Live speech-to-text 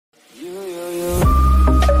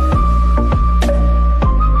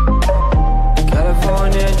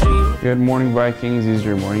Good morning, Vikings. These are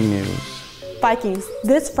your morning news. Vikings,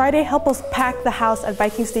 this Friday, help us pack the house at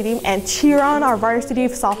Viking Stadium and cheer on our varsity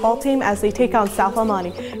softball team as they take on South El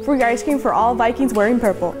Monte. Free ice cream for all Vikings wearing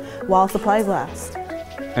purple, while supplies last.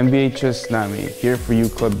 MBHS NAMI, here for you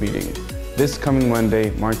club meeting. This coming Monday,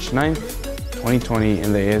 March 9th, 2020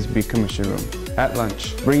 in the ASB Commission Room. At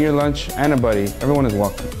lunch. Bring your lunch and a buddy. Everyone is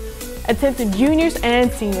welcome. Attention juniors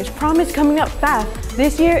and seniors, prom is coming up fast.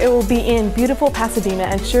 This year it will be in beautiful Pasadena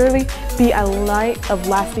and surely be a night of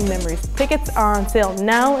lasting memories. Tickets are on sale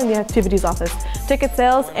now in the activities office. Ticket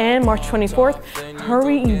sales and March 24th.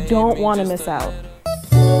 Hurry, you don't want to miss out.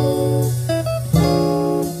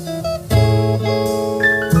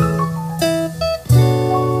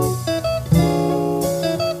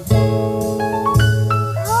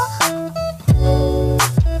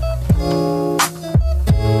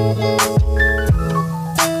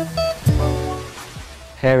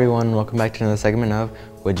 Hey everyone, welcome back to another segment of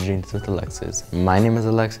Would You Drink This with Alexis. My name is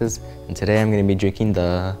Alexis, and today I'm going to be drinking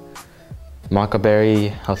the Maca Berry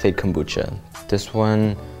Health Aid Kombucha. This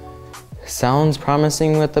one sounds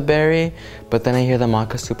promising with the berry, but then I hear the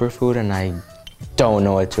maca superfood and I don't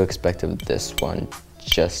know what to expect of this one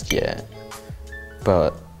just yet.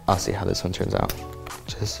 But I'll see how this one turns out.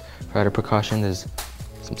 Just for added precaution, there's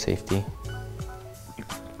some safety.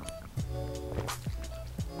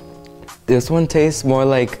 This one tastes more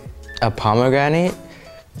like a pomegranate,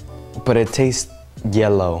 but it tastes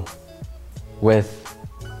yellow with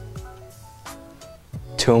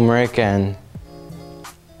turmeric and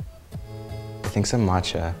I think some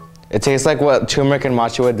matcha. It tastes like what turmeric and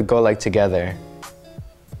matcha would go like together.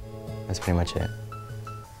 That's pretty much it.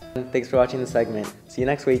 Thanks for watching the segment. See you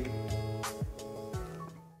next week.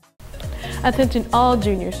 Attention all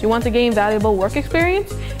juniors, you want to gain valuable work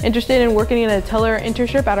experience? Interested in working in a teller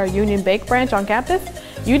internship at our Union Bake branch on campus?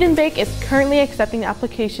 Union Bake is currently accepting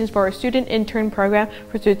applications for our student intern program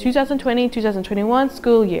for the 2020-2021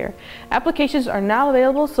 school year. Applications are now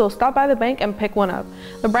available, so stop by the bank and pick one up.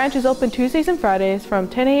 The branch is open Tuesdays and Fridays from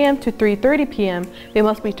 10 a.m. to 3:30 p.m. They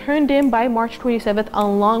must be turned in by March 27th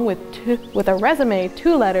along with a resume,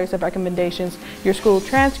 2 letters of recommendations, your school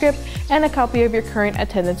transcript, and a copy of your current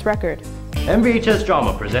attendance record. MBHS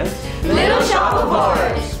Drama presents Little Shop of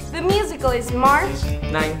Horrors. The musical is March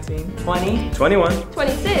 19, 20, 21,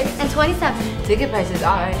 26, and 27. Ticket prices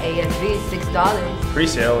are ASB $6.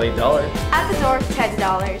 Pre-sale $8. At the door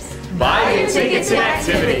 $10. Buy your tickets and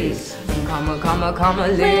activities. Little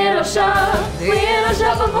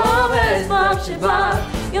shop of horrors, bump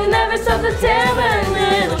shabab. You'll never stop the terror.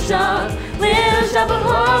 Little shop of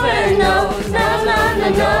horrors. No, no, no, no,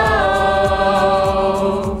 no.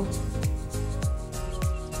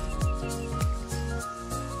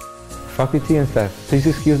 Faculty and staff, please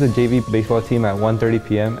excuse the JV baseball team at 1:30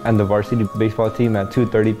 p.m. and the varsity baseball team at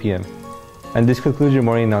 2:30 p.m. And this concludes your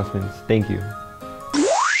morning announcements. Thank you.